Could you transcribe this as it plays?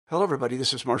Hello, everybody.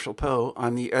 This is Marshall Poe.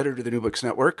 I'm the editor of the New Books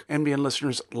Network. NBN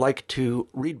listeners like to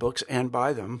read books and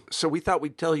buy them. So we thought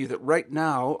we'd tell you that right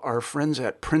now, our friends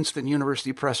at Princeton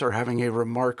University Press are having a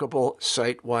remarkable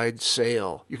site-wide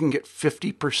sale. You can get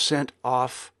 50%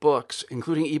 off books,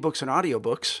 including ebooks and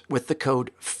audiobooks, with the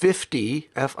code 50,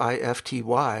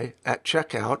 F-I-F-T-Y, at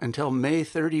checkout until May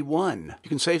 31. You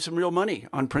can save some real money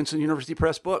on Princeton University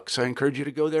Press books. I encourage you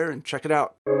to go there and check it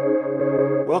out.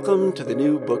 Welcome to the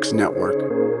New Books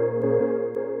Network.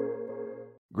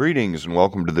 Greetings and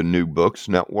welcome to the New Books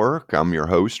Network. I'm your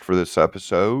host for this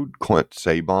episode, Clint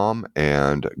Sabom,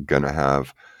 and going to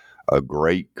have a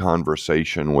great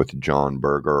conversation with John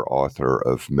Berger, author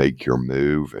of Make Your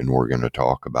Move, and we're going to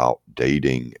talk about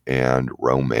dating and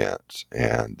romance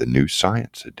and the new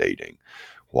science of dating,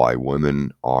 why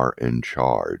women are in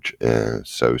charge.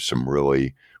 So some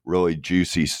really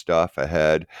juicy stuff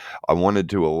ahead. I wanted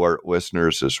to alert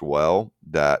listeners as well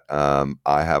that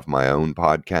I have my own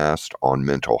podcast on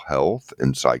mental health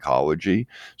and psychology.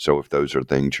 So if those are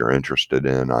things you're interested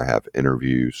in, I have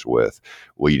interviews with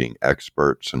leading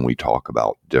experts and we talk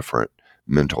about different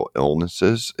mental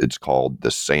illnesses. It's called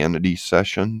The Sanity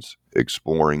Sessions,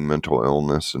 Exploring Mental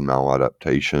Illness and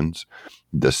Maladaptations.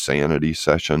 The Sanity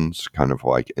Sessions, kind of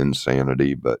like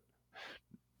insanity, but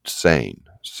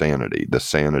sanity, the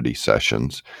Sanity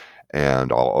Sessions.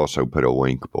 And I'll also put a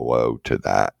link below to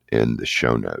that in the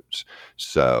show notes.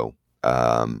 So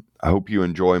I hope you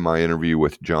enjoy my interview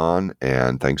with John,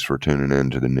 and thanks for tuning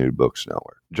in to the New Books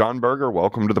Network. John Berger,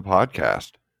 welcome to the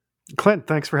podcast. Clint,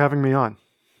 thanks for having me on.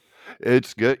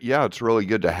 It's good. Yeah, it's really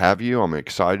good to have you. I'm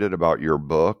excited about your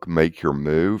book, Make Your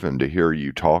Move, and to hear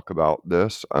you talk about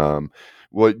this.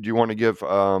 What do you want to give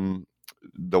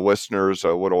the listeners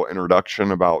a little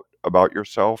introduction about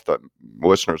yourself that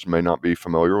listeners may not be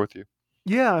familiar with you?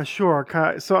 Yeah, sure.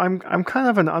 So I'm kind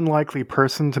of an unlikely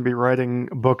person to be writing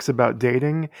books about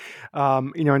dating.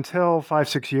 Until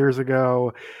 5-6 years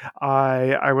ago,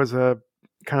 I was a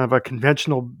kind of a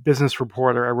conventional business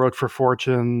reporter. I wrote for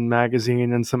Fortune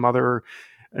magazine and some other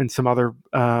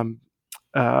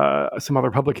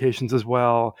publications as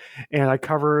well, and I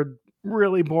covered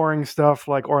really boring stuff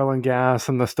like oil and gas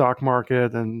and the stock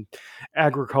market and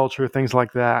agriculture, things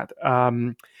like that.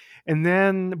 And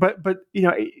then, but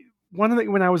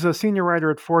when I was a senior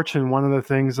writer at Fortune, one of the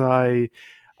things I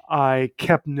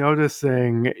kept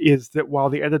noticing is that while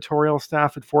the editorial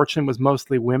staff at Fortune was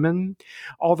mostly women,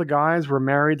 all the guys were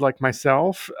married like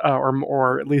myself,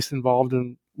 or at least involved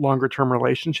in longer term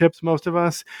relationships, most of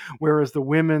us, whereas the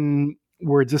women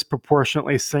were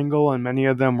disproportionately single, and many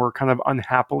of them were kind of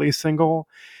unhappily single.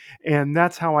 And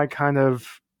that's how I kind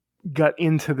of got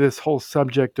into this whole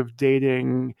subject of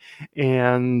dating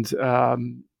and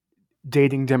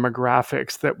dating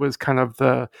demographics. That was kind of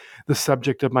the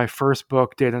subject of my first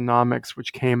book, Datanomics,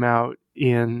 which came out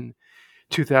in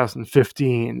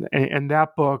 2015. And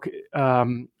that book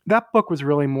was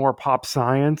really more pop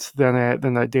science than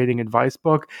a dating advice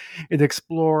book. It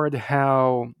explored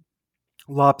how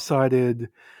lopsided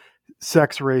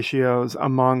sex ratios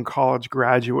among college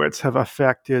graduates have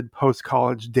affected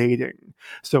post-college dating.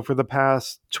 So for the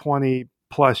past 20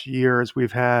 plus years,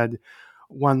 we've had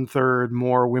 1/3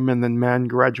 more women than men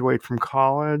graduate from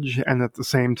college. And at the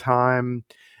same time,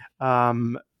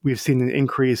 we've seen an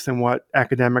increase in what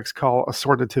academics call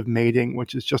assortative mating,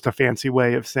 which is just a fancy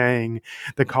way of saying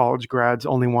that college grads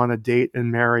only want to date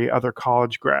and marry other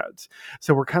college grads.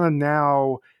 So we're kind of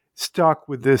now stuck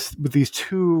with these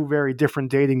two very different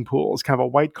dating pools, kind of a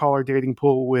white collar dating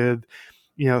pool with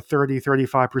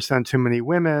 30-35% too many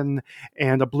women,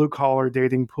 and a blue collar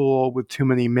dating pool with too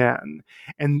many men.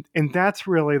 And that's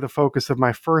really the focus of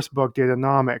my first book,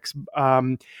 Datanomics.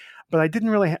 But I didn't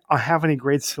really have any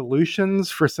great solutions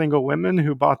for single women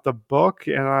who bought the book,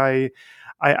 and I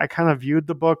kind of viewed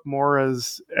the book more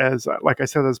as like I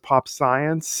said, as pop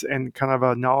science and kind of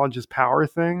a knowledge is power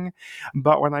thing.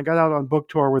 But when I got out on book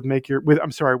tour with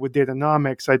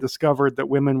Datanomics, I discovered that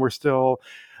women were still,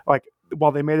 like,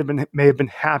 while they may have been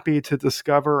happy to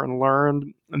discover and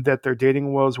learn that their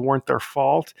dating woes weren't their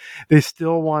fault, they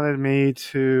still wanted me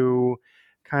to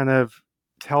kind of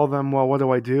tell them, well, what do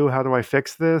I do? How do I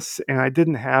fix this? And I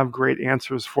didn't have great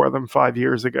answers for them 5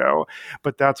 years ago,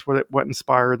 but that's what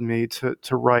inspired me to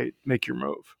write Make Your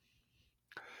Move.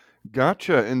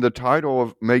 Gotcha. And the title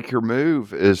of Make Your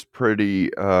Move is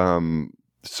pretty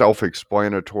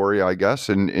self-explanatory, I guess.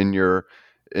 And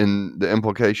the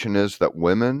implication is that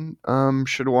women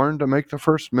should learn to make the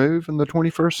first move in the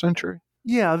 21st century.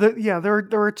 Yeah, there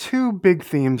are two big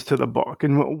themes to the book,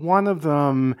 and one of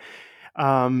them,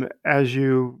 as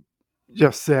you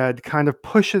just said, kind of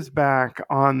pushes back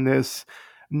on this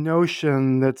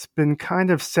notion that's been kind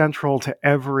of central to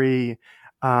every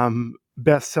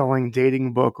best-selling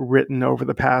dating book written over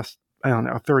the past,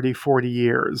 30, 40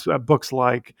 years. Books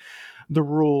like The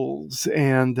Rules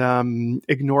and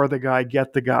Ignore the Guy,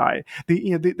 Get the Guy.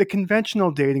 The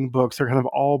conventional dating books are kind of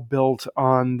all built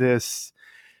on this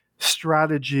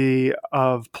strategy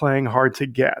of playing hard to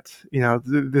get.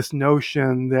 This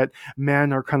notion that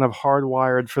men are kind of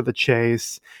hardwired for the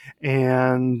chase,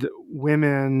 and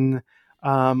women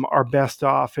are best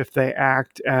off if they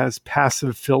act as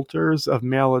passive filters of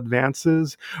male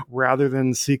advances rather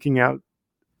than seeking out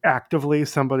actively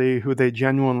somebody who they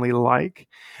genuinely like.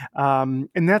 And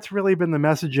that's really been the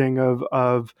messaging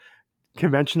of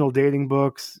conventional dating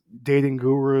books, dating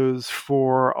gurus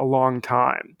for a long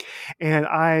time. And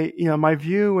my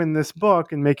view in this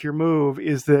book, and Make Your Move,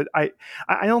 is that I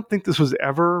don't think this was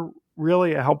ever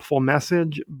really a helpful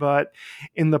message, but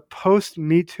in the post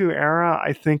Me Too era,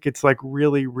 I think it's like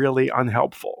really, really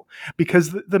unhelpful,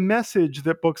 because the message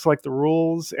that books like The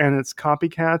Rules and its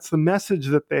copycats, the message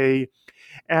that they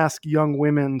ask young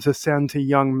women to send to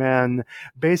young men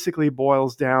basically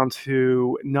boils down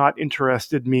to not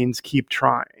interested means keep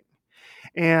trying.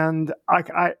 And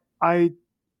I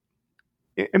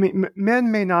mean,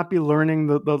 men may not be learning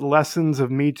the lessons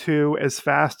of Me Too as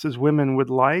fast as women would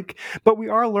like, but we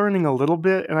are learning a little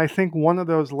bit. And I think one of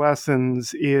those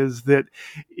lessons is that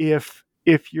if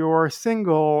you're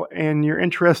single and you're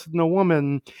interested in a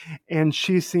woman and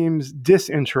she seems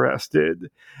disinterested,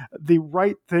 the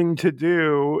right thing to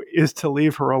do is to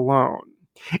leave her alone.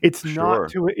 It's Sure.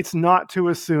 not to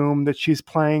assume that she's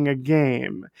playing a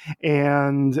game,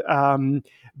 and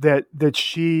that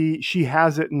she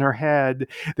has it in her head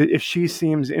that if she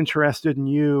seems interested in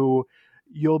you,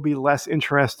 you'll be less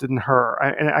interested in her.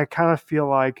 And I kind of feel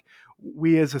like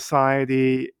we as a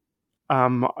society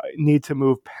need to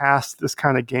move past this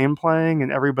kind of game playing,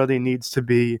 and everybody needs to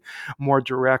be more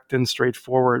direct and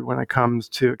straightforward when it comes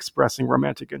to expressing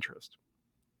romantic interest.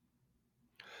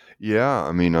 Yeah,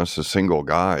 I mean, as a single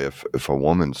guy, if a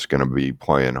woman's going to be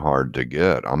playing hard to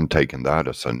get, I'm taking that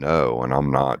as a no, and I'm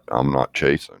not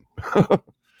chasing.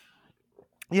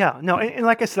 Yeah, no, and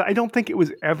like I said, I don't think it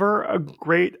was ever a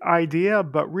great idea,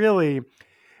 but really,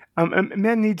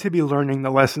 men need to be learning the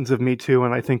lessons of Me Too,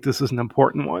 and I think this is an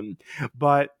important one.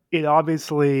 But it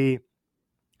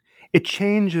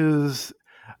changes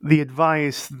the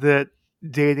advice that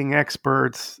dating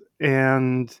experts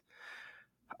and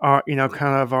our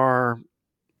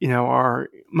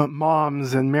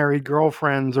moms and married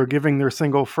girlfriends are giving their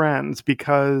single friends,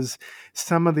 because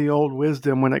some of the old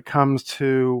wisdom when it comes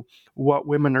to what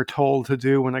women are told to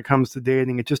do when it comes to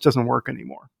dating, it just doesn't work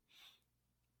anymore.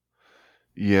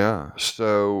 Yeah.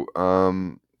 So,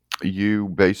 you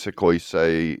basically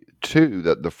say too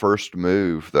that the first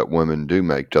move that women do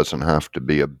make doesn't have to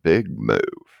be a big move.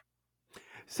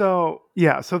 So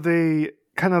the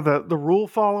kind of the rule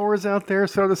followers out there,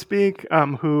 so to speak,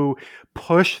 who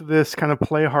push this kind of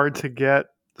play hard to get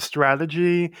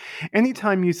strategy,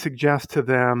 anytime you suggest to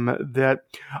them that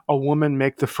a woman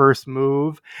make the first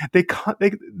move, they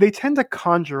tend to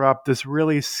conjure up this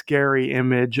really scary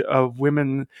image of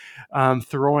women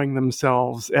throwing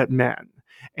themselves at men,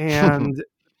 and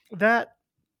that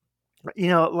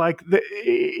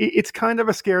it's kind of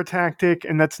a scare tactic,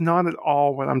 and that's not at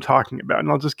all what I'm talking about. And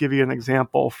I'll just give you an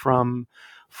example from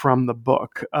the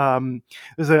book.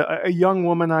 There's a young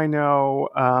woman I know.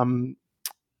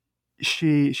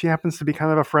 She happens to be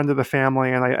kind of a friend of the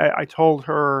family, and I told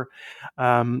her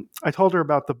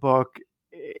about the book,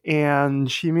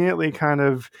 and she immediately kind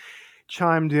of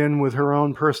chimed in with her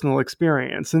own personal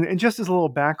experience. And just as a little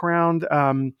background,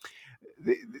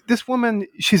 this woman,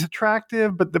 she's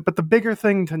attractive, but the bigger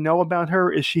thing to know about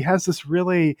her is she has this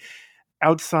really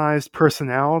outsized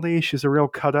personality. She's a real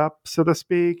cut up, so to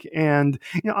speak. And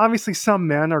obviously some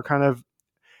men are kind of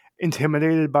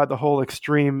intimidated by the whole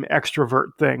extreme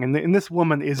extrovert thing, and this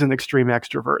woman is an extreme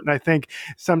extrovert. And I think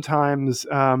sometimes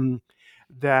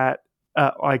there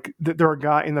are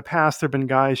guys in the past. There have been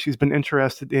guys she's been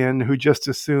interested in who just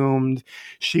assumed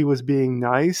she was being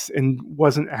nice and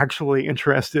wasn't actually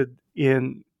interested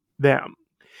in them.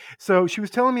 So she was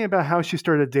telling me about how she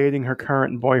started dating her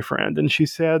current boyfriend, and she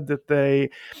said that they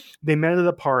met at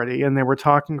a party and they were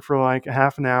talking for like a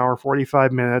half an hour,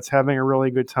 45 minutes, having a really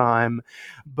good time.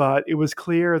 But it was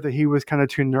clear that he was kind of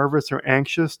too nervous or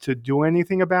anxious to do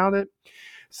anything about it.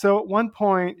 So at one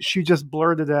point, she just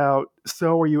blurted out,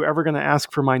 "So are you ever going to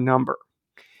ask for my number?"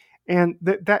 And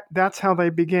that's how they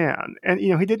began. And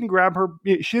he didn't grab her.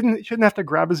 She didn't have to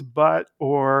grab his butt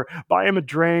or buy him a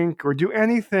drink or do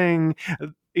anything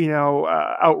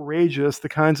outrageous, the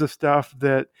kinds of stuff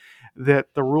that that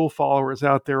the rule followers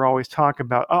out there always talk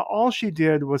about. All she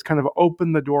did was kind of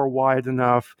open the door wide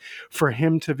enough for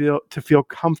him to feel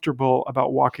comfortable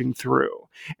about walking through,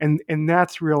 and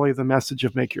that's really the message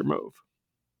of Make Your Move.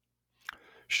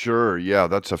 Sure. Yeah,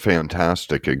 that's a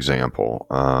fantastic example.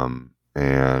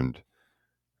 And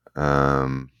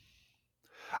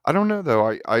I don't know,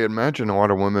 though. I imagine a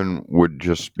lot of women would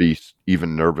just be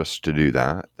even nervous to do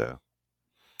that, though.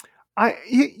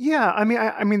 Yeah.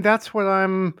 I mean, that's what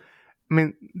I'm. I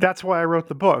mean, that's why I wrote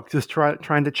the book, just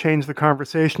trying to change the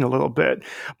conversation a little bit.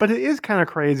 But it is kind of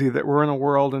crazy that we're in a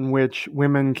world in which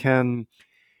women can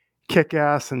kick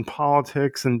ass in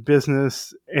politics and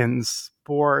business and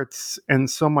sports and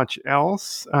so much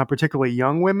else, particularly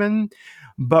young women.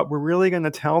 But we're really going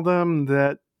to tell them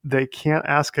that they can't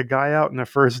ask a guy out in a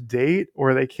first date,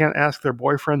 or they can't ask their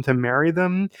boyfriend to marry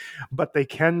them, but they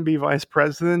can be vice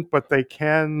president, but they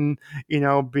can,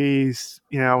 be,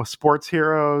 sports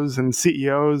heroes and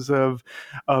CEOs of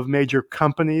major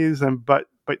companies, and but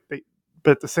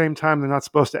at the same time, they're not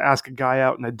supposed to ask a guy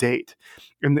out on a date,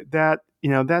 and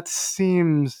that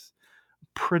seems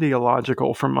pretty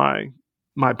illogical from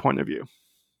my point of view.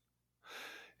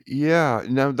 Yeah,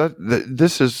 no,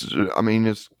 this is, I mean,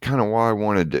 it's kind of why I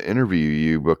wanted to interview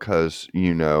you, because,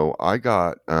 I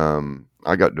got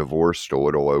divorced a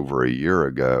little over a year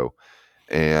ago.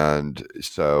 And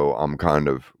so I'm kind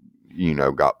of,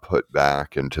 got put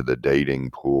back into the dating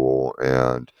pool,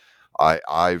 and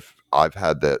I've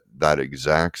had that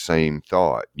exact same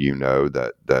thought,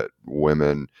 that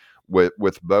women,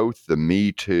 with both the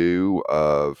Me Too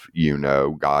of,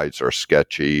 guys are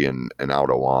sketchy and out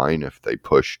of line if they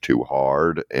push too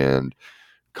hard, and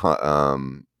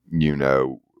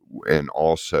and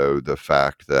also the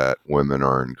fact that women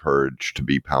are encouraged to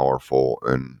be powerful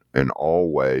in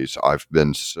all ways. I've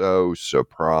been so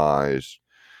surprised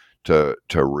to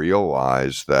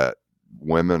realize that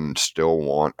women still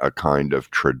want a kind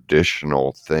of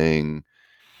traditional thing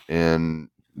in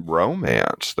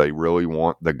romance. They really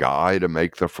want the guy to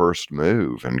make the first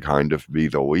move and kind of be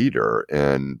the leader,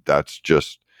 and that's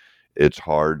just, it's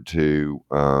hard to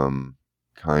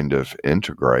kind of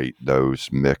integrate those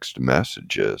mixed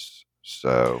messages.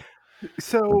 So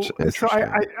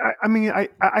I mean,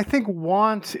 I think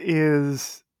want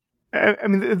is. I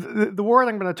mean, the word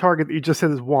I'm going to target that you just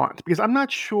said is want, because I'm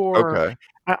not sure. Okay.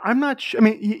 I'm not sure. I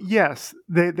mean, yes,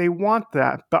 they want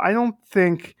that, but I don't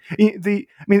think the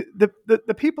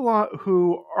people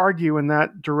who argue in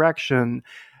that direction,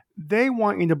 they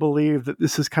want you to believe that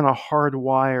this is kind of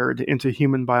hardwired into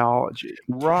human biology.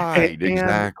 Right,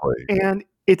 exactly. And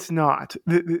it's not.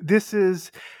 This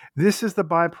is the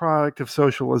byproduct of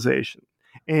socialization.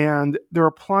 And there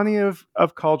are plenty of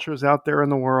cultures out there in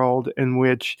the world in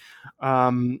which,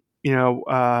 women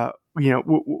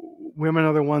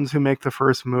are the ones who make the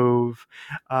first move.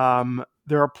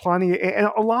 There are plenty, and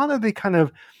a lot of the kind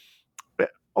of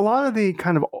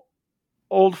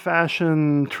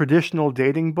old-fashioned traditional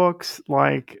dating books,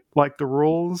 like The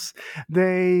Rules,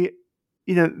 the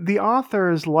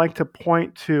authors like to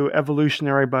point to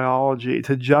evolutionary biology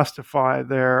to justify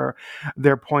their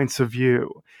points of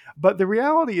view. But the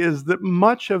reality is that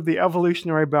much of the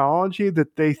evolutionary biology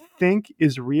that they think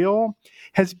is real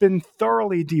has been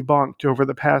thoroughly debunked over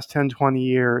the past 10, 20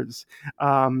 years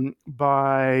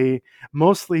by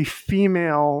mostly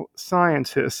female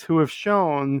scientists who have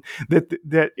shown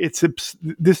that it's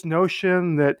this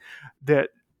notion that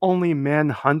only men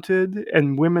hunted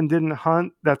and women didn't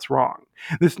hunt, that's wrong.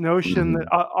 This notion that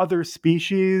other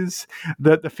species,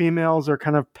 that the females are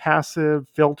kind of passive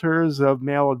filters of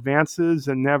male advances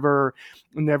and never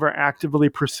actively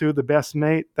pursue the best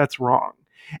mate, that's wrong.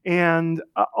 And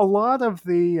a lot of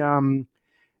the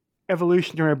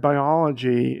evolutionary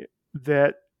biology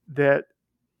that the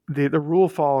rule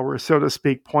followers, so to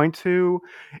speak, point to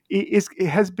it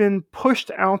has been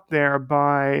pushed out there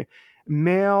by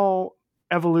male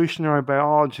evolutionary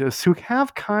biologists who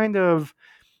have kind of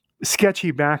sketchy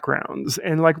backgrounds.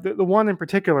 And like the one in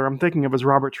particular I'm thinking of is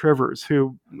Robert Trivers,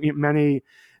 who many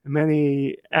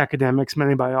academics,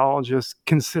 many biologists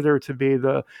consider to be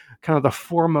the kind of the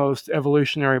foremost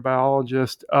evolutionary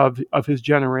biologist of his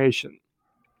generation.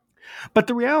 But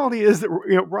the reality is that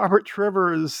Robert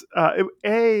Trivers,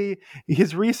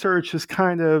 his research is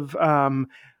kind of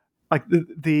like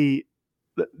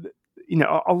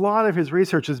a lot of his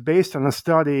research is based on a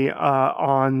study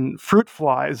on fruit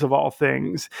flies, of all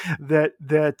things, that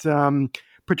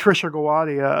Patricia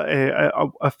Gawadia,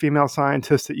 a female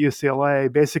scientist at UCLA,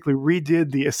 basically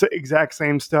redid the exact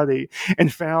same study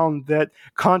and found that,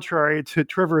 contrary to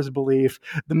Trivers' belief,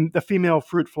 the female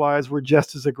fruit flies were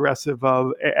just as aggressive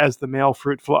as the male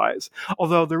fruit flies.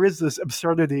 Although there is this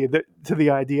absurdity to the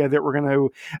idea that we're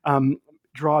going to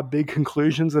draw big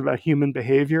conclusions about human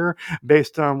behavior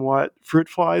based on what fruit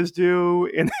flies do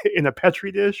in a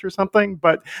petri dish or something.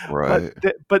 But Right.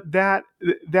 but that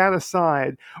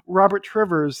aside, Robert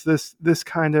Trivers, this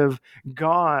kind of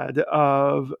god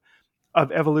of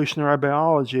evolutionary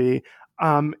biology,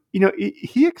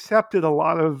 he accepted a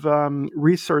lot of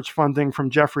research funding from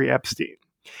Jeffrey Epstein.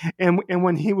 And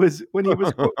when he was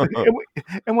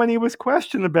and when he was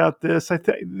questioned about this,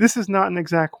 this is not an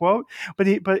exact quote, but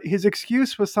his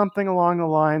excuse was something along the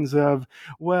lines of,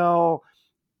 well,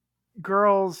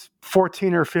 girls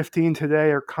 14 or 15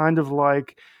 today are kind of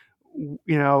like,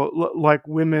 like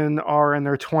women are in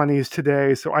their 20s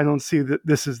today, so I don't see that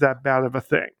this is that bad of a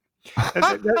thing.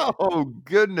 Oh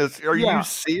goodness, are you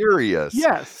serious?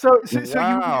 Yes. So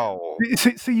Wow.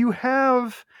 so you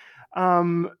have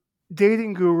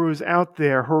dating gurus out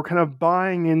there who are kind of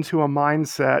buying into a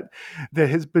mindset that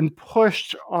has been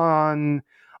pushed on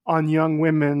young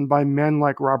women by men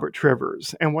like Robert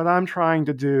Trivers. And what I'm trying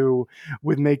to do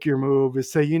with Make Your Move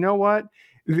is say, you know what?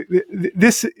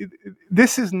 This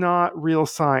is not real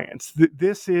science.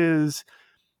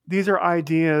 These are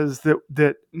ideas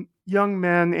that young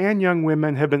men and young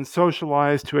women have been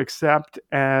socialized to accept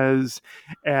as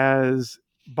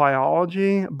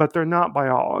biology, but they're not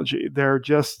biology. They're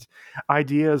just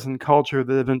ideas and culture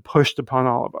that have been pushed upon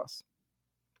all of us.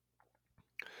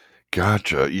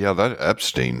 Gotcha. Yeah, that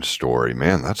Epstein story,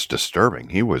 man, that's disturbing.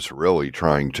 He was really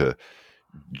trying to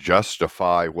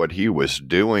justify what he was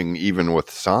doing, even with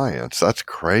science. That's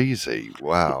crazy.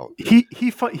 Wow. He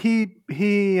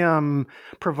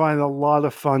provided a lot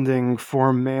of funding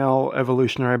for male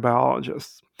evolutionary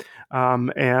biologists,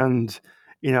 and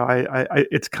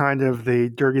it's kind of the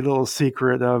dirty little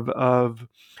secret of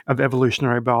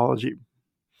evolutionary biology.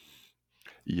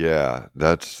 Yeah,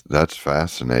 that's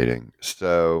fascinating.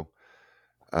 So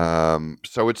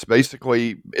it's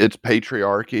basically, it's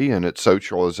patriarchy and it's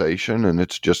socialization, and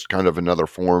it's just kind of another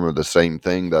form of the same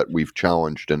thing that we've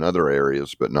challenged in other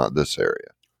areas, but not this area.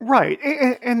 Right.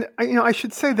 And I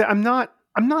should say that I'm not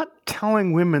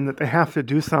telling women that they have to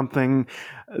do something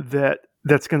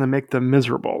that's going to make them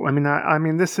miserable. I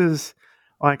mean, this is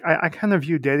like, I kind of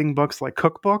view dating books like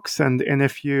cookbooks, and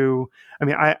if you,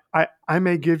 I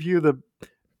may give you the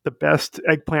best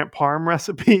eggplant parm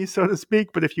recipe, so to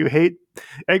speak, but if you hate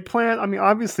eggplant,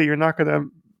 obviously you're not going to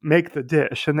make the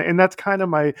dish. And that's kind of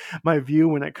my view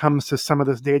when it comes to some of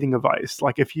this dating advice.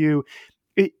 Like if you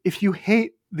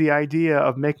hate the idea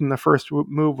of making the first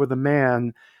move with a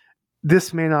man,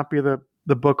 this may not be the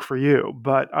book for you.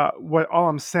 But all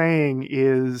I'm saying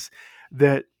is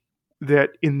that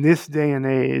in this day and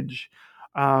age,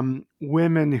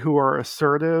 women who are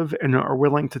assertive and are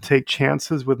willing to take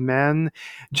chances with men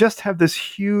just have this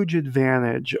huge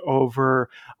advantage over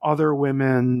other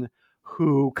women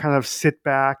who kind of sit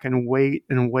back and wait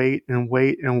and wait and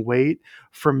wait and wait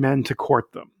for men to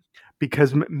court them.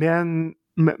 Because men,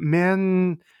 the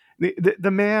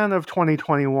man of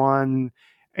 2021,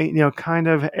 kind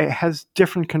of has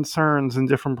different concerns and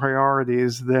different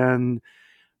priorities than,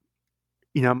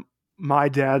 my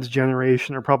dad's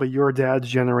generation or probably your dad's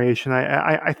generation.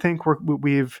 I think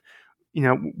we've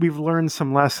learned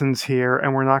some lessons here,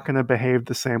 and we're not going to behave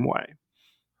the same way.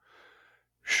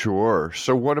 Sure.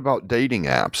 So what about dating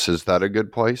apps? Is that a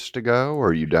good place to go, or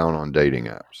are you down on dating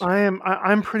apps?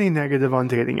 I'm pretty negative on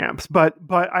dating apps, but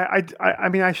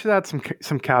I should add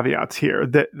some caveats here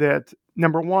that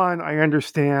number one, I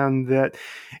understand that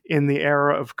in the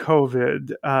era of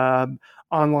COVID,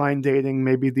 online dating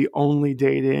may be the only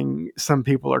dating some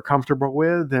people are comfortable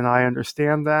with, and I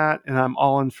understand that, and I'm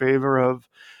all in favor of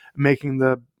making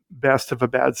the best of a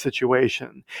bad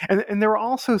situation. And there are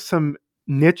also some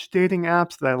niche dating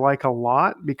apps that I like a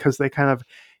lot because they kind of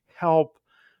help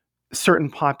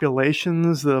certain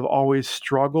populations that have always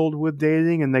struggled with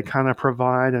dating, and they kind of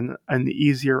provide an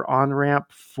easier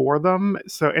on-ramp for them.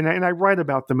 So, and I write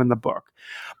about them in the book.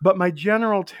 But my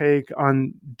general take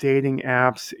on dating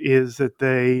apps is that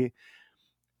they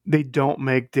don't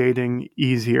make dating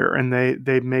easier, and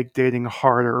they make dating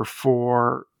harder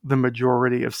for the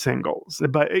majority of singles.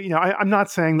 But I'm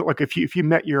not saying that, like, if you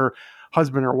met your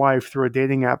husband or wife through a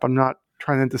dating app, I'm not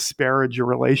trying to disparage your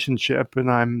relationship,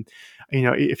 and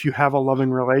if you have a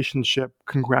loving relationship,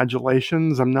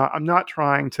 congratulations. I'm not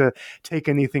trying to take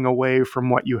anything away from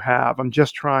what you have. I'm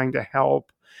just trying to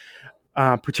help,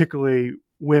 particularly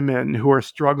women who are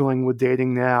struggling with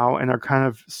dating now and are kind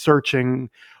of searching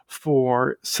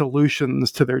for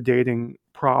solutions to their dating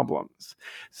problems.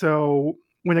 So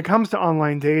when it comes to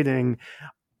online dating,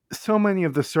 so many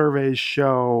of the surveys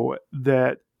show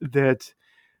that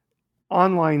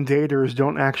online daters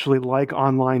don't actually like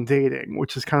online dating,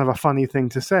 which is kind of a funny thing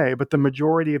to say, but the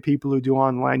majority of people who do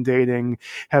online dating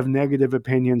have negative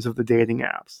opinions of the dating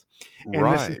apps.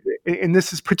 Right. And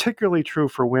this is particularly true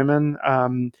for women.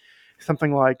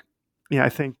 Something like, I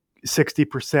think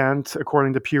 60%,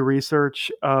 according to Pew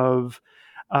Research, of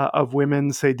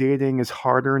women say dating is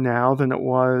harder now than it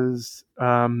was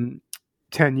 10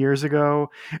 years ago.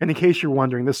 And in case you're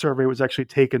wondering, this survey was actually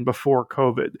taken before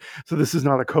COVID. So this is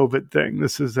not a COVID thing.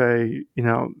 This is a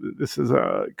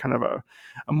kind of a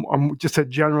just a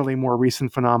generally more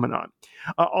recent phenomenon.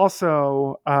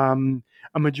 Also,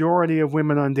 a majority of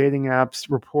women on dating apps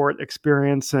report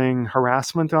experiencing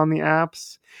harassment on the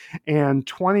apps. And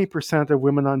 20% of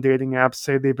women on dating apps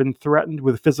say they've been threatened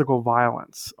with physical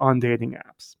violence on dating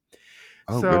apps.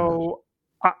 Oh, So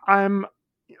I'm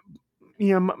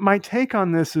my take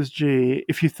on this is,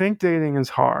 if you think dating is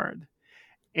hard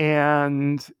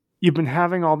and you've been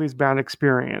having all these bad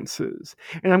experiences,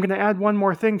 and I'm going to add one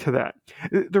more thing to that.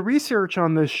 The research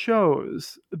on this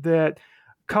shows that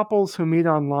couples who meet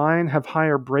online have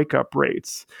higher breakup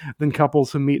rates than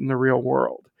couples who meet in the real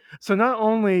world. So not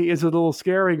only is it a little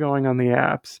scary going on the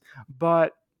apps,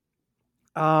 but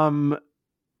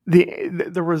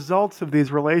the results of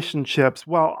these relationships,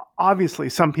 well, obviously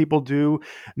some people do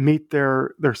meet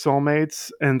their soulmates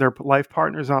and their life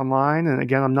partners online, and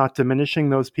again, I'm not diminishing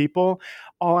those people.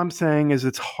 All I'm saying is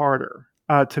it's harder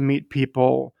to meet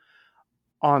people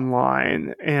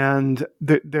online, and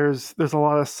there's a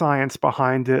lot of science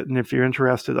behind it, and if you're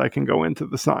interested, I can go into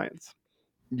the science.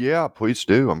 yeah, please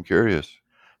do. I'm curious.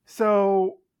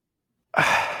 So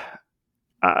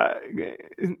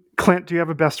Clint, do you have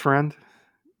a best friend?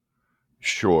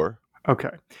 Sure. Okay.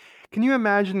 Can you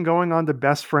imagine going on to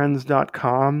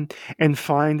bestfriends.com and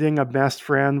finding a best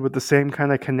friend with the same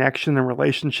kind of connection and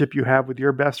relationship you have with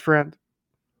your best friend?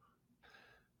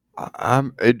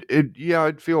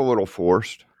 I'd feel a little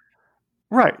forced.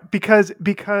 Right, because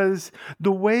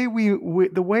the way we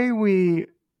really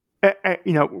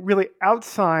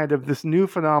outside of this new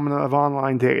phenomenon of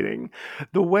online dating,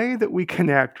 the way that we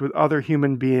connect with other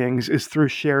human beings is through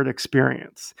shared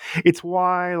experience. It's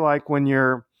why, like, when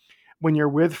you're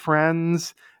with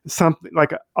friends, something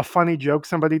like a funny joke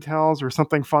somebody tells, or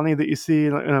something funny that you see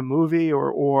in a movie,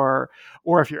 or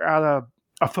if you're at a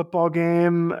football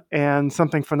game and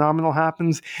something phenomenal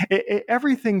happens,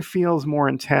 everything feels more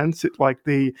intense.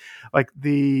 The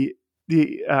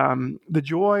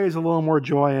joy is a little more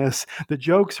joyous. The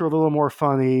jokes are a little more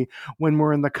funny when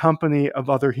we're in the company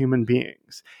of other human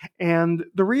beings. And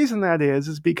the reason that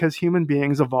is because human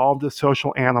beings evolved as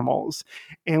social animals,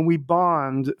 and we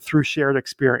bond through shared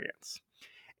experience.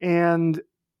 And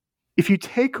if you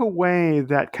take away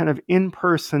that kind of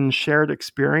in-person shared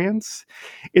experience,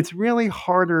 it's really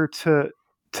harder to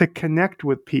connect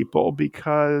with people,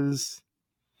 because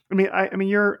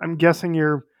I'm guessing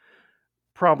you're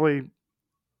probably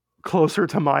closer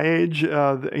to my age.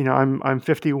 I'm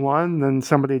 51 than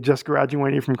somebody just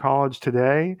graduating from college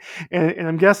today, and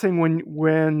I'm guessing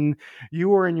when you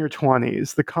were in your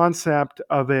 20s, the concept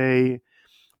of a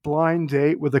blind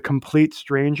date with a complete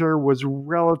stranger was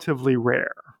relatively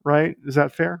rare, right? Is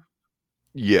that fair?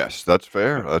 Yes, that's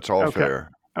fair. That's all Okay. fair.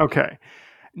 Okay.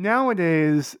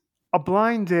 Nowadays, a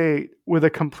blind date with a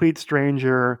complete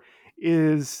stranger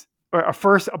is, or a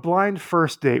blind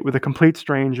first date with a complete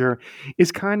stranger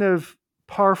is kind of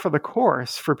par for the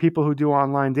course for people who do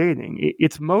online dating.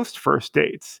 It's most first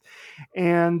dates.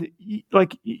 And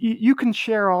you can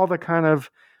share all the kind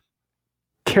of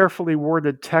carefully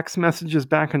worded text messages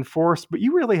back and forth, but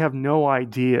you really have no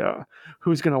idea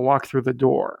who's going to walk through the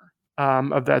door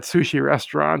of that sushi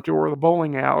restaurant or the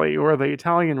bowling alley or the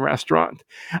Italian restaurant,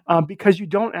 because you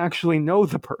don't actually know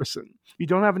the person. You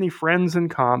don't have any friends in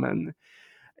common.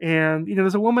 And,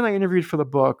 there's a woman I interviewed for the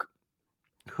book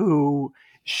who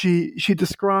she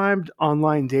described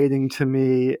online dating to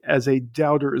me as a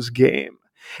doubter's game.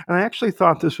 And I actually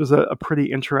thought this was a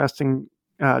pretty interesting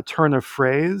turn of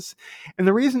phrase. And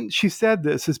the reason she said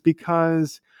this is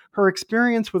because her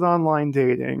experience with online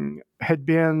dating had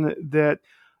been that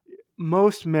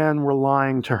most men were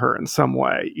lying to her in some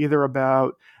way, either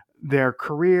about their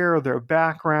career, their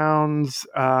backgrounds,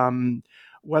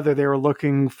 whether they were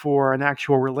looking for an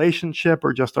actual relationship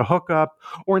or just a hookup,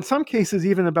 or in some cases,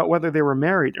 even about whether they were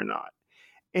married or not.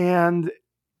 And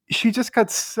she just got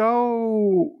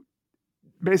so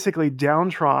basically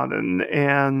downtrodden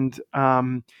and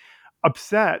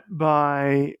upset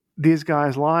by these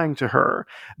guys lying to her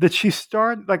that she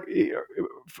started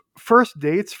first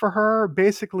dates for her.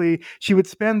 Basically, she would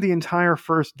spend the entire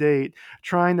first date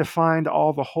trying to find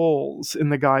all the holes in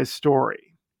the guy's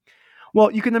story.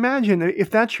 Well, you can imagine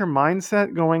if that's your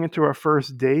mindset going into a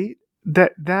first date,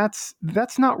 that's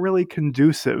not really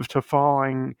conducive to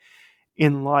falling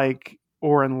in like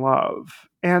or in love.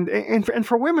 And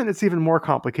for women, it's even more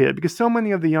complicated because so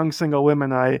many of the young single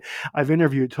women I've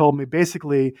interviewed told me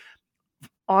basically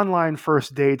online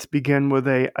first dates begin with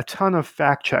a ton of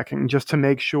fact checking just to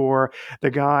make sure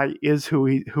the guy is who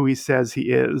he says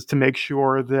he is, to make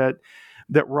sure that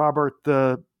Robert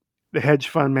the hedge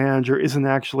fund manager isn't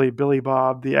actually Billy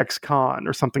Bob the ex-con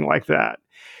or something like that.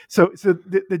 So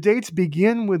the dates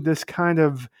begin with this kind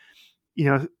of,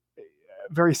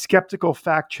 very skeptical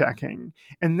fact checking.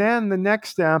 And then the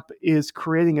next step is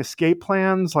creating escape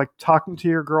plans, like talking to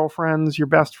your girlfriends, your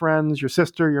best friends, your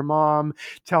sister, your mom,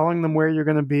 telling them where you're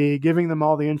going to be, giving them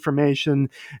all the information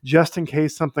just in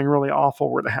case something really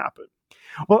awful were to happen.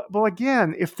 Well,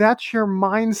 again, if that's your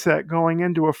mindset going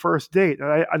into a first date,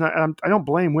 I don't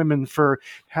blame women for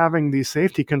having these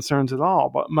safety concerns at all.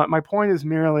 But my point is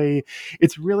merely,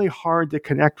 it's really hard to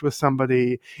connect with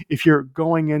somebody if you're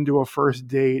going into a first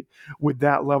date with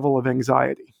that level of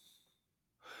anxiety.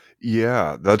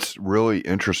 Yeah, that's really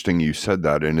interesting you said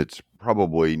that, and it's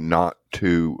probably not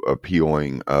too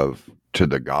appealing to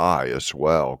the guy as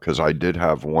well, because I did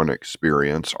have one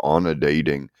experience on a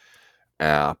dating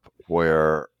app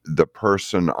where the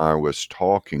person I was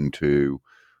talking to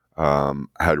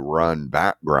had run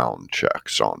background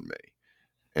checks on me,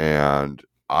 and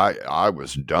I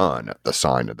was done at the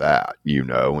sign of that,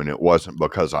 and it wasn't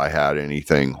because I had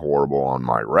anything horrible on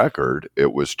my record.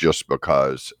 It was just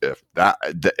because if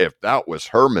that was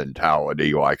her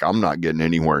mentality, like, I'm not getting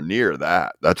anywhere near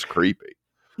that. That's creepy.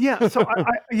 Yeah, so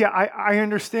I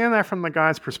understand that from the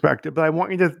guy's perspective, but I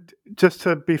want you to, just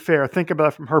to be fair, think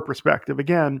about it from her perspective.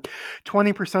 Again,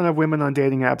 20% of women on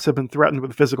dating apps have been threatened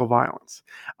with physical violence.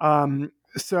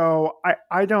 So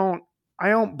I don't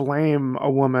blame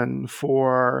a woman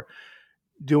for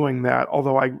doing that,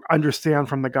 although I understand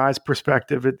from the guy's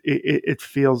perspective it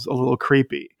feels a little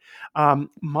creepy.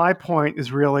 My point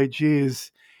is really,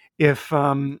 geez, if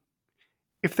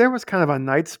there was kind of a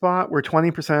night spot where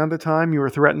 20% of the time you were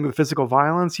threatened with physical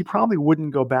violence, you probably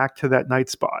wouldn't go back to that night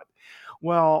spot.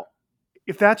 Well,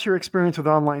 if that's your experience with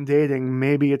online dating,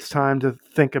 maybe it's time to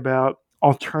think about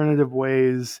alternative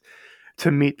ways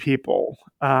to meet people,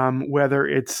 whether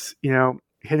it's,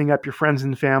 hitting up your friends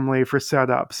and family for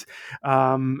setups,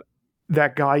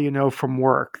 that guy from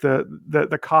work,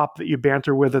 the cop that you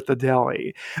banter with at the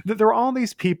deli. There are all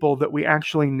these people that we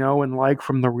actually know and like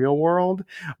from the real world,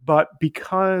 but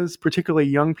because particularly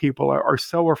young people are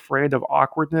so afraid of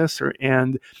awkwardness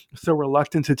and so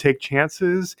reluctant to take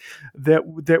chances, that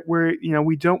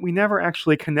we never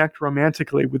actually connect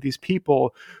romantically with these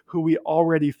people who we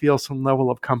already feel some level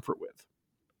of comfort with.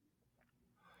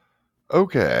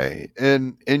 Okay,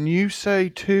 and you say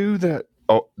too that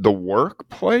the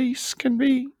workplace can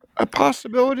be a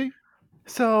possibility?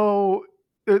 So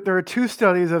there are two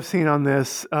studies I've seen on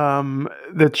this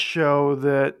that show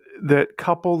that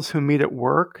couples who meet at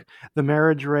work, the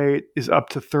marriage rate is up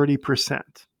to 30%.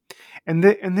 And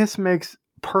this makes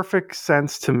perfect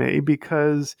sense to me,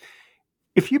 because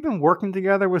if you've been working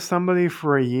together with somebody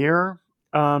for a year,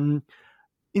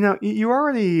 you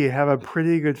already have a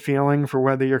pretty good feeling for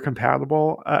whether you're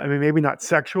compatible. Maybe not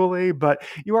sexually, but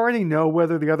you already know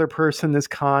whether the other person is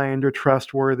kind or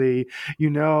trustworthy.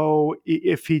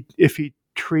 If he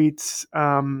treats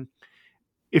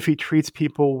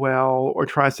people well or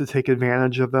tries to take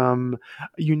advantage of them.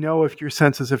 If your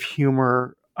senses of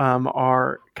humor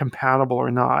are compatible or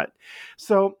not.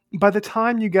 So by the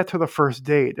time you get to the first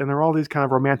date, and there are all these kind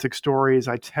of romantic stories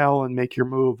I tell and Make Your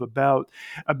Move about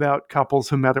couples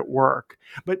who met at work,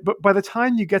 but by the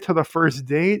time you get to the first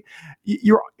date,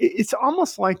 it's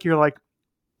almost like you're like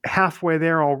halfway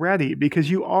there already, because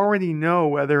you already know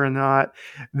whether or not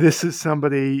this is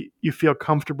somebody you feel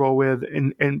comfortable with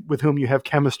and with whom you have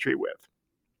chemistry with.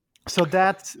 So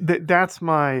that's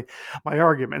my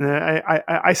argument, and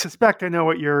I suspect I know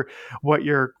what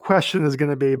your question is going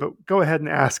to be, but go ahead and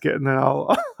ask it, and then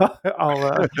I'll.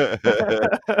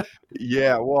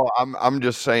 Yeah, well, I'm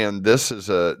just saying this is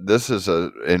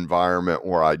a environment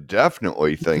where I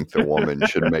definitely think the woman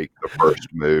should make the first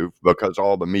move, because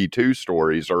all the Me Too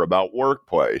stories are about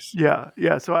workplace. Yeah.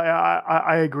 So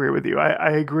I agree with you. I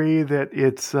agree that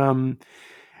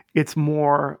it's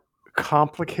more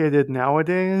complicated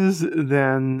nowadays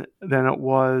than it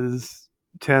was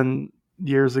 10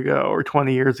 years ago or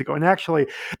 20 years ago. And actually,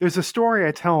 there's a story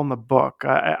I tell in the book.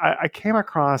 I came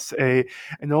across an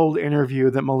old interview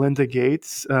that Melinda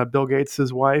Gates, Bill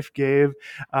Gates' wife, gave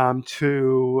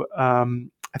to, I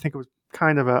think it was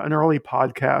kind of an early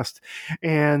podcast.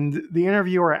 And the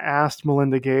interviewer asked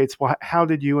Melinda Gates, well, how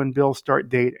did you and Bill start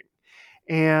dating?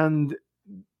 And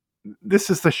this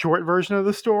is the short version of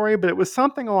the story, but it was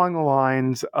something along the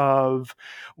lines of,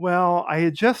 well, I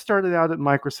had just started out at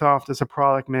Microsoft as a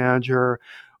product manager.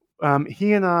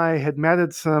 He and I had met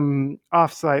at some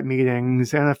offsite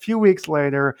meetings, and a few weeks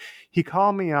later, he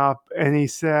called me up and he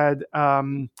said,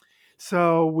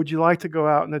 so would you like to go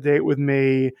out on a date with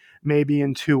me maybe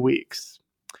in 2 weeks?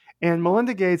 And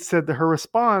Melinda Gates said that her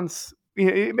response,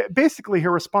 basically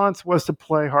her response was to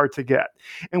play hard to get.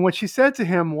 And what she said to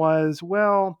him was,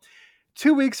 well,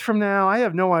 2 weeks from now, I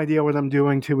have no idea what I'm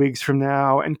doing 2 weeks from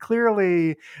now. And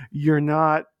clearly you're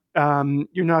not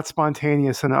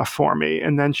spontaneous enough for me.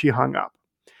 And then she hung up.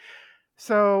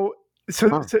 So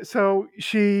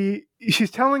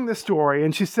she's telling this story,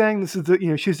 and she's saying this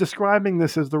is she's describing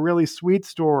this as the really sweet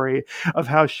story of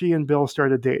how she and Bill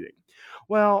started dating.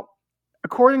 Well,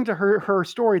 according to her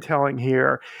storytelling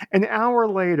here, an hour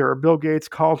later, Bill Gates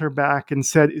called her back and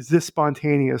said, is this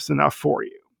spontaneous enough for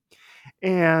you?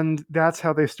 And that's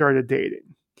how they started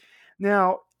dating.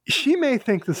 Now, she may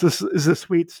think this is a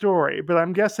sweet story, but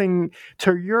I'm guessing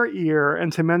to your ear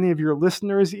and to many of your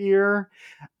listeners' ear,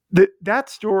 that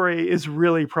story is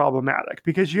really problematic,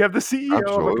 because you have the CEO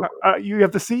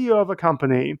of a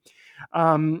company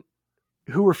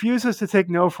who refuses to take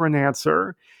no for an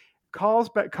answer, calls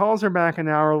her back an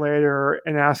hour later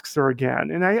and asks her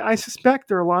again. And I suspect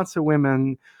there are lots of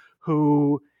women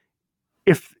who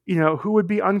would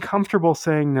be uncomfortable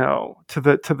saying no to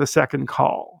the second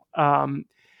call.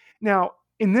 Now,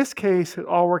 in this case, it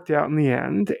all worked out in the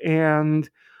end, and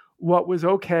what was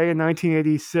okay in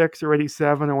 1986 or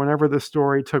 87 or whenever the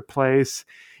story took place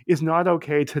is not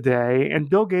okay today. And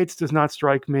Bill Gates does not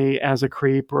strike me as a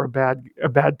creep or a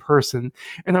bad person.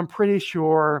 And I'm pretty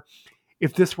sure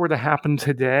if this were to happen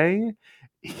today,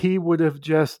 he would have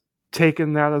just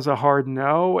taken that as a hard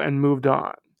no and moved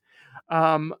on.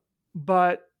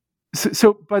 But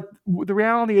the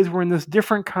reality is we're in this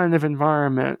different kind of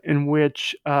environment in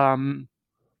which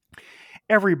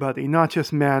everybody, not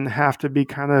just men, have to be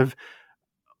kind of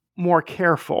more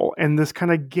careful. And this kind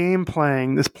of game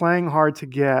playing, this playing hard to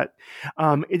get,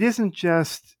 it doesn't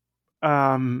just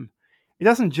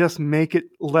make it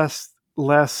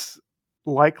less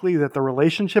likely that the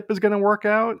relationship is going to work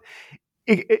out.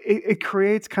 It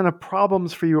creates kind of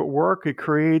problems for you at work. It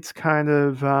creates kind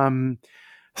of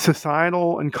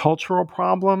societal and cultural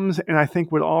problems, and I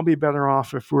think we'd all be better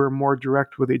off if we were more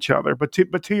direct with each other. But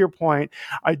to your point,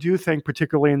 I do think,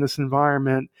 particularly in this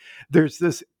environment, there's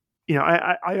this.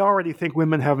 I already think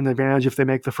women have an advantage if they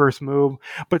make the first move,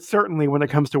 but certainly when it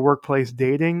comes to workplace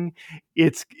dating,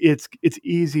 it's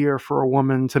easier for a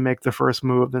woman to make the first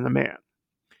move than a man.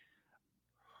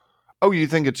 Oh, you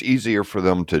think it's easier for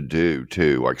them to do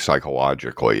too, like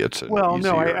psychologically? It's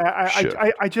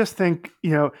I just think,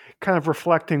 kind of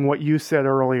reflecting what you said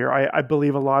earlier. I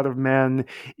believe a lot of men,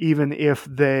 even if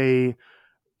they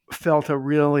felt a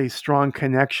really strong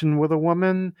connection with a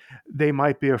woman, they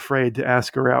might be afraid to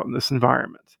ask her out in this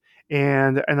environment.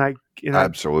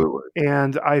 Absolutely.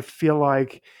 And I feel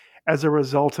like as a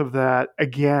result of that,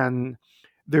 again,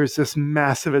 there's this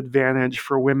massive advantage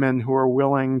for women who are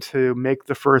willing to make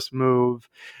the first move,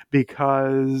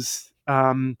 because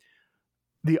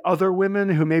the other women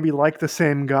who maybe like the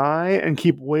same guy and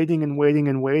keep waiting and waiting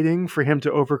and waiting for him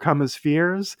to overcome his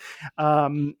fears,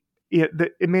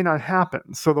 it may not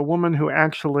happen. So the woman who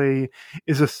actually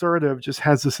is assertive just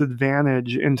has this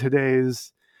advantage in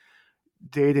today's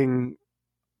dating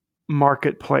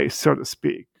marketplace, so to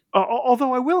speak.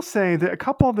 Although I will say that a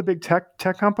couple of the big tech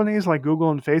companies like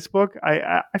Google and Facebook,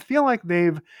 I feel like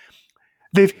they've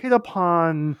hit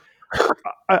upon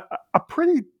a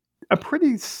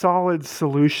pretty solid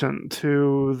solution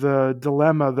to the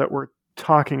dilemma that we're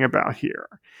talking about here.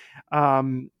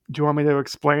 Do you want me to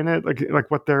explain it? Like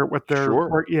what they're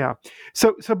Sure. Yeah.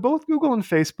 So both Google and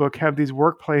Facebook have these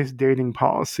workplace dating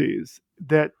policies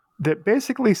that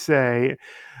basically say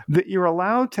that you're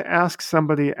allowed to ask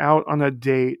somebody out on a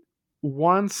date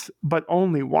once, but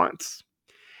only once.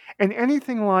 And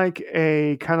anything like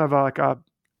a kind of like a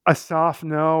soft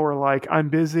no, or like I'm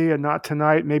busy and not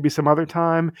tonight, maybe some other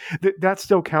time, that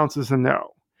still counts as a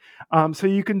no. So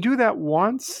you can do that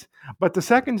once, but the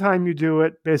second time you do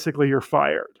it, basically you're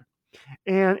fired.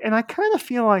 And I kind of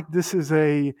feel like this is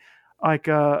a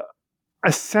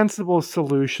a sensible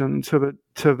solution to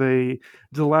the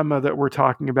dilemma that we're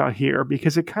talking about here,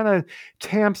 because it kind of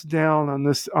tamps down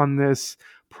on this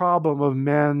problem of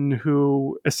men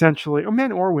who essentially, or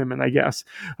men or women, I guess,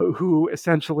 who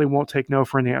essentially won't take no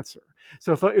for an answer.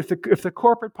 So if the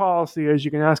corporate policy is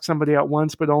you can ask somebody out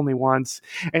once but only once,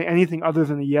 and anything other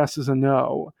than a yes is a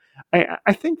no,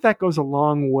 I think that goes a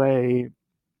long way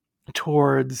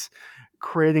towards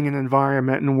creating an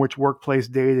environment in which workplace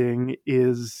dating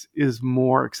is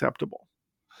more acceptable.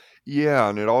 Yeah,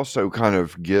 and it also kind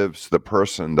of gives the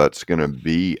person that's going to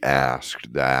be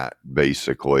asked that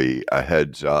basically a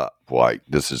heads up, like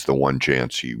this is the one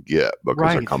chance you get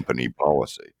because of Right. company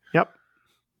policy.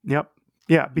 Yep.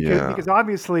 Yeah, because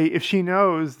obviously if she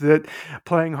knows that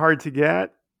playing hard to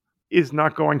get is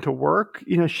not going to work,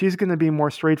 she's going to be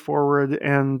more straightforward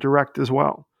and direct as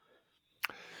well.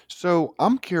 So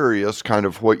I'm curious kind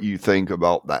of what you think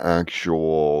about the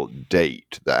actual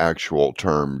date, the actual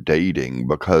term dating,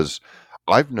 because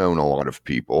I've known a lot of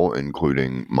people,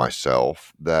 including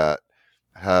myself, that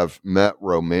have met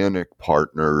romantic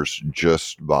partners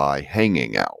just by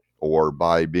hanging out or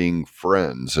by being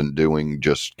friends and doing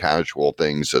just casual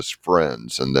things as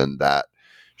friends, and then that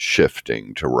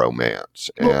shifting to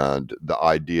romance. And the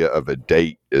idea of a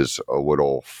date is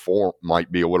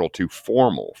might be a little too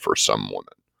formal for some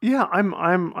women. Yeah,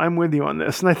 I'm with you on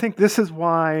this, and I think this is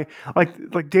why,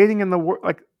 like dating in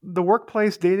the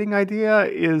workplace dating idea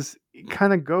is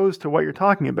kind of goes to what you're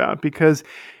talking about, because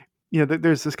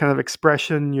there's this kind of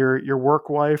expression, your work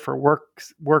wife or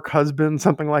work husband,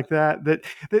 something like that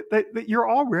you're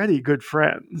already good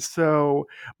friends. So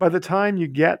by the time you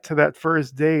get to that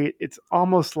first date, it's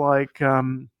almost like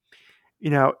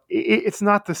it's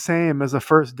not the same as a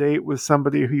first date with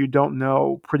somebody who you don't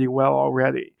know pretty well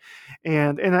already.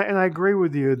 And I agree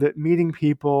with you that meeting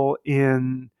people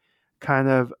in kind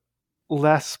of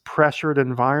less pressured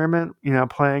environment,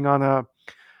 playing on a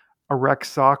rec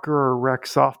soccer or rec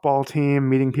softball team,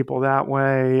 meeting people that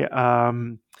way,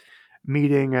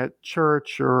 meeting at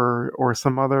church or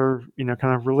some other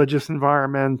kind of religious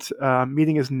environment,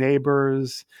 meeting as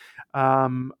neighbors,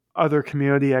 other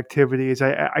community activities.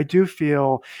 I do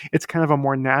feel it's kind of a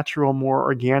more natural, more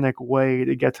organic way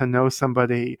to get to know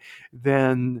somebody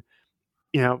than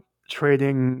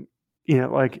trading,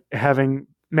 like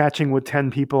matching with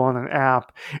 10 people on an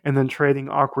app and then trading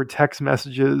awkward text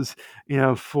messages,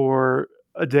 for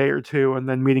a day or two and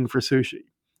then meeting for sushi,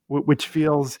 which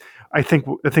feels, I think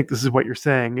this is what you're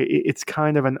saying. It's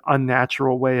kind of an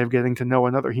unnatural way of getting to know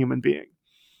another human being.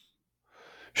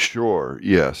 Sure.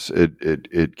 Yes,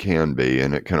 it can be.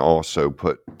 And it can also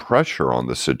put pressure on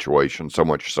the situation, so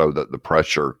much so that the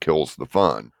pressure kills the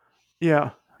fun. Yeah.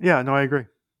 Yeah. No, I agree.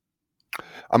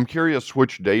 I'm curious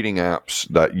which dating apps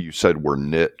that you said were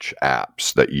niche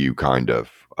apps that you kind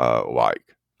of like.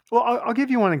 Well, I'll give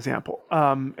you one example,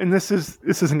 and this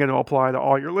isn't going to apply to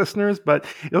all your listeners, but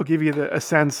it'll give you a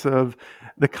sense of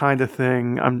the kind of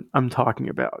thing I'm talking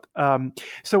about.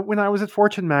 So when I was at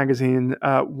Fortune magazine,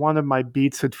 one of my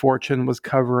beats at Fortune was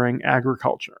covering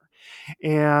agriculture,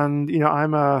 and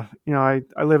I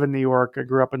live in New York. I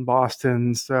grew up in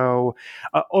Boston, so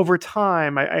over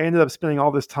time I ended up spending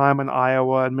all this time in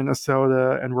Iowa and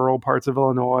Minnesota and rural parts of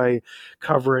Illinois,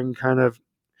 covering kind of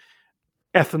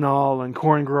ethanol and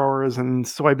corn growers and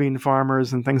soybean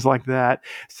farmers and things like that.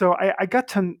 So I got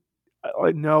to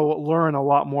learn a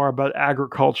lot more about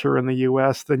agriculture in the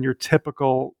U.S. than your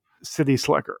typical city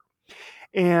slicker.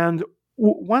 And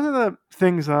one of the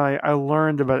things I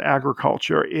learned about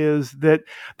agriculture is that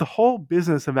the whole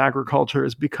business of agriculture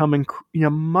is becoming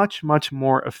much, much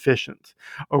more efficient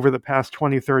over the past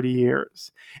 20, 30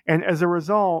 years. And as a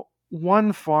result,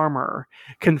 one farmer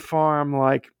can farm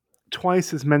like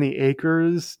twice as many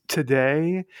acres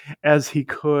today as he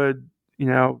could,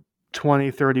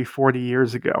 20, 30, 40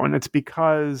 years ago. And it's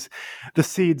because the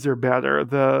seeds are better,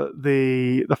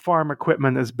 the farm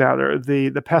equipment is better,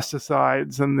 the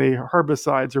pesticides and the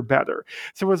herbicides are better.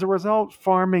 So as a result,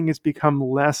 farming has become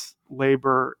less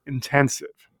labor intensive.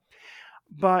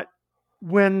 But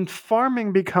when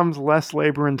farming becomes less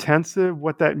labor intensive,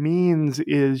 what that means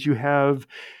is you have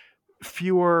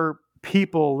fewer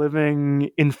people living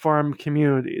in farm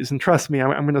communities. And trust me,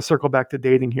 I'm going to circle back to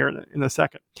dating here in a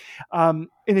second. And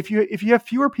if you have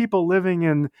fewer people living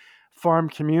in farm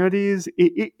communities,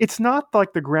 it's not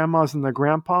like the grandmas and the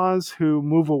grandpas who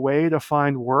move away to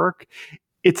find work.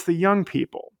 It's the young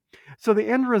people. So the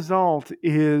end result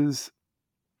is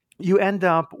you end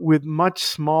up with much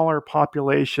smaller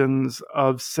populations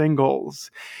of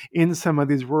singles in some of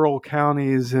these rural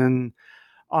counties in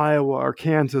Iowa or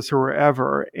Kansas or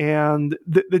wherever. And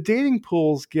the dating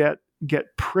pools get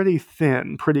get pretty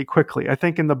thin pretty quickly. I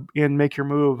think in Make Your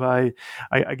Move, I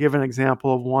give an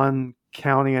example of one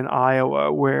county in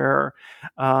Iowa where,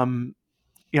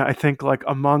 I think like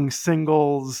among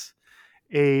singles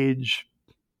age,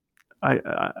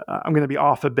 I'm going to be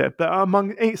off a bit, but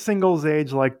among singles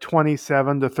age like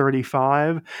 27 to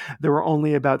 35, there were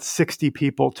only about 60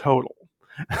 people total,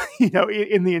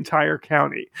 in the entire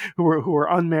county who were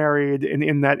unmarried and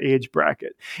in that age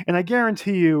bracket. And I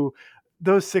guarantee you,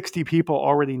 those 60 people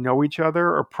already know each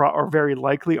other, or very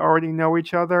likely already know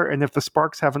each other. And if the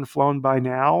sparks haven't flown by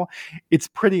now, it's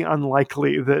pretty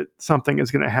unlikely that something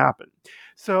is going to happen.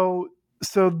 So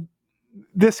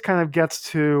this kind of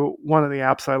gets to one of the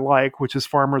apps I like, which is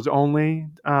Farmers Only,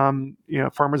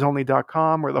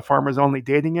 farmersonly.com, or the Farmers Only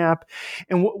dating app.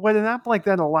 And what an app like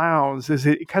that allows is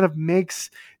it kind of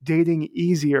makes dating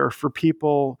easier for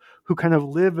people who kind of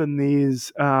live in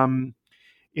these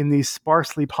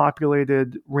sparsely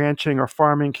populated ranching or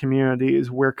farming communities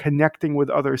where connecting with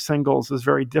other singles is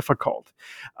very difficult.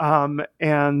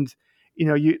 And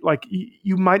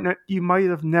you might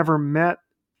have never met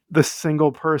the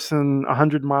single person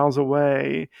 100 miles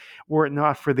away were it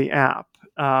not for the app.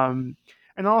 And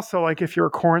also, like, if you're a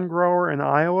corn grower in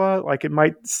Iowa, like, it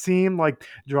might seem like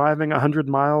driving 100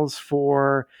 miles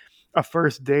for a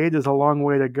first date is a long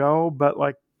way to go, but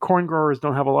like, corn growers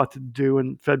don't have a lot to do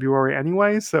in February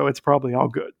anyway, so it's probably all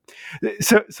good.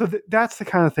 So that's the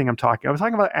kind of thing I'm talking about. I'm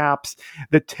talking about apps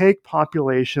that take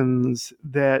populations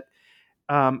that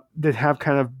have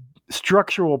kind of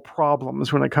structural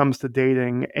problems when it comes to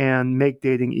dating and make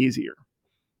dating easier.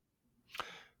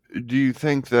 Do you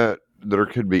think that there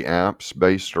could be apps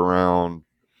based around?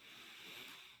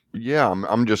 Yeah,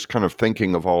 I'm just kind of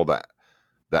thinking of all that,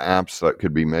 the apps that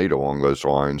could be made along those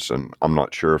lines, and I'm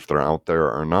not sure if they're out there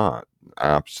or not.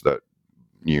 Apps that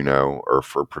are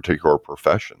for particular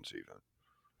professions, even.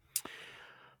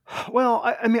 Well,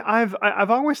 I mean, I've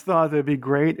always thought it'd be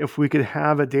great if we could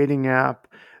have a dating app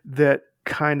that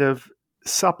kind of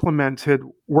supplemented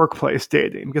workplace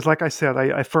dating, because like I said,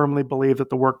 I firmly believe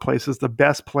that the workplace is the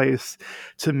best place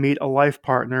to meet a life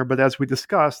partner. But as we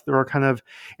discussed, there are kind of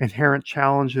inherent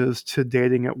challenges to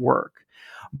dating at work.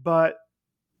 But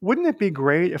wouldn't it be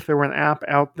great if there were an app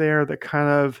out there that kind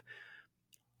of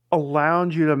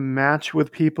allowed you to match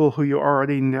with people who you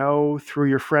already know through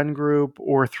your friend group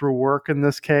or through work in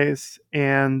this case,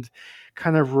 and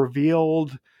kind of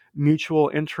revealed mutual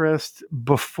interest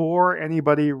before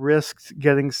anybody risked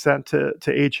getting sent to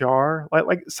HR,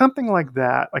 like something like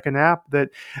that, like an app that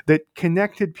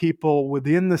connected people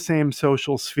within the same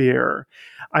social sphere,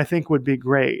 I think would be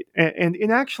great. And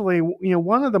actually,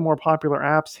 one of the more popular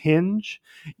apps, Hinge,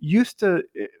 used to,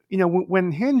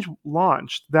 when Hinge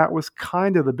launched, that was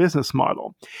kind of the business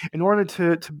model. In order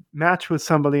to match with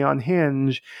somebody on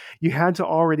Hinge, you had to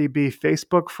already be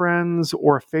Facebook friends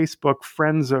or Facebook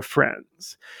friends of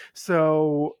friends.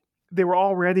 So they were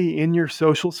already in your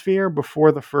social sphere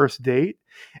before the first date.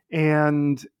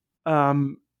 And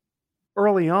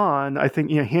early on, I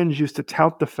think Hinge used to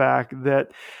tout the fact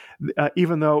that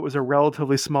even though it was a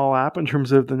relatively small app in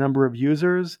terms of the number of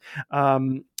users,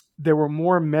 there were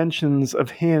more mentions of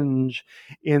Hinge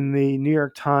in the New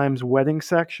York Times wedding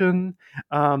section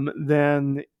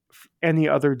than any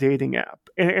other dating app.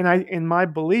 And my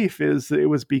belief is that it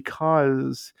was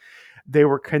because they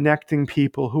were connecting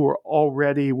people who were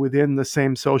already within the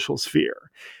same social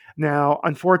sphere. Now,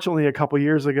 unfortunately, a couple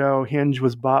years ago, Hinge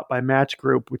was bought by Match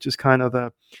Group, which is kind of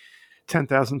the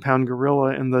 10,000-pound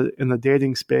gorilla in the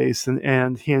dating space,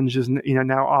 and Hinge is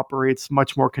now operates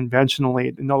much more conventionally.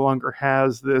 It no longer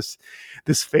has this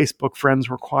Facebook friends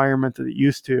requirement that it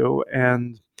used to,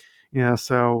 and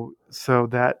so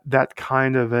that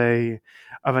kind of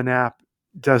an app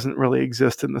doesn't really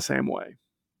exist in the same way.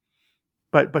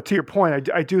 But to your point,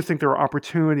 I do think there are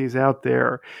opportunities out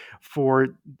there for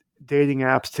dating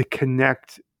apps to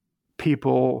connect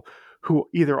people who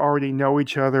either already know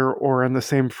each other or in the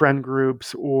same friend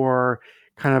groups or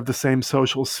kind of the same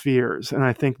social spheres. And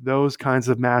I think those kinds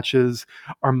of matches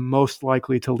are most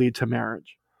likely to lead to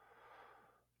marriage.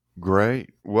 Great.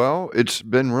 Well, it's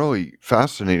been really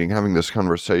fascinating having this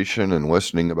conversation and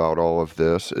listening about all of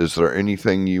this. Is there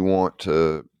anything you want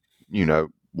to,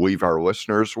 leave our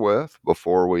listeners with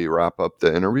before we wrap up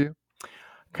the interview?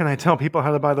 Can I tell people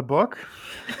how to buy the book?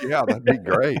 Yeah, that'd be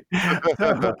great.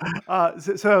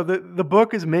 So the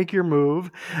book is Make Your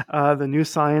Move, The New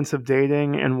Science of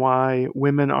Dating and Why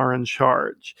Women Are in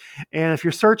Charge. And if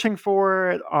you're searching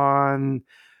for it on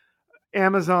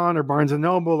Amazon or Barnes &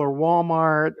 Noble or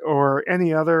Walmart or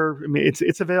any other,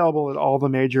 it's available at all the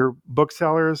major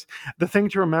booksellers. The thing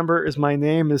to remember is my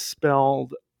name is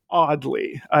spelled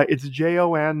oddly. It's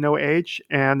Jon, no H,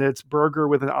 and it's Burger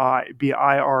with an I,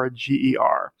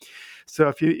 Birger.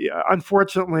 So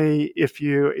unfortunately, if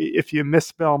you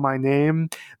misspell my name,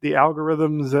 the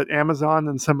algorithms at Amazon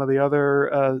and some of the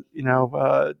other,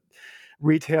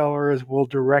 retailers will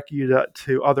direct you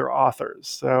to other authors.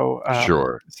 So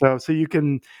Sure. So you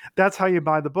can. That's how you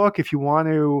buy the book. If you want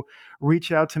to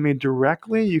reach out to me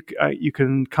directly, you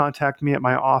can contact me at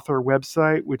my author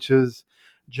website, which is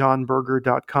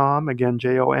jonberger.com. Again,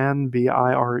 JONBIRGER.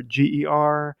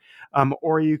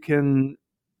 Or you can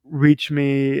reach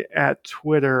me at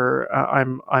Twitter.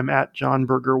 I'm at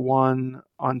JonBerger1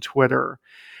 on Twitter.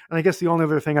 And I guess the only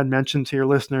other thing I'd mention to your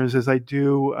listeners is I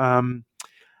do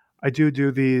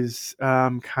these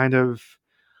kind of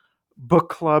book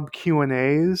club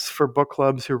Q&As for book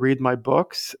clubs who read my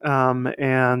books.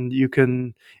 And you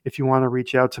can, if you want to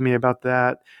reach out to me about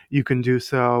that, you can do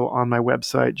so on my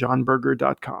website,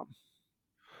 jonberger.com.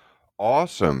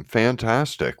 Awesome.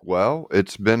 Fantastic. Well,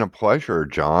 it's been a pleasure,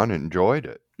 John. Enjoyed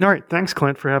it. All right. Thanks,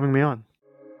 Clint, for having me on.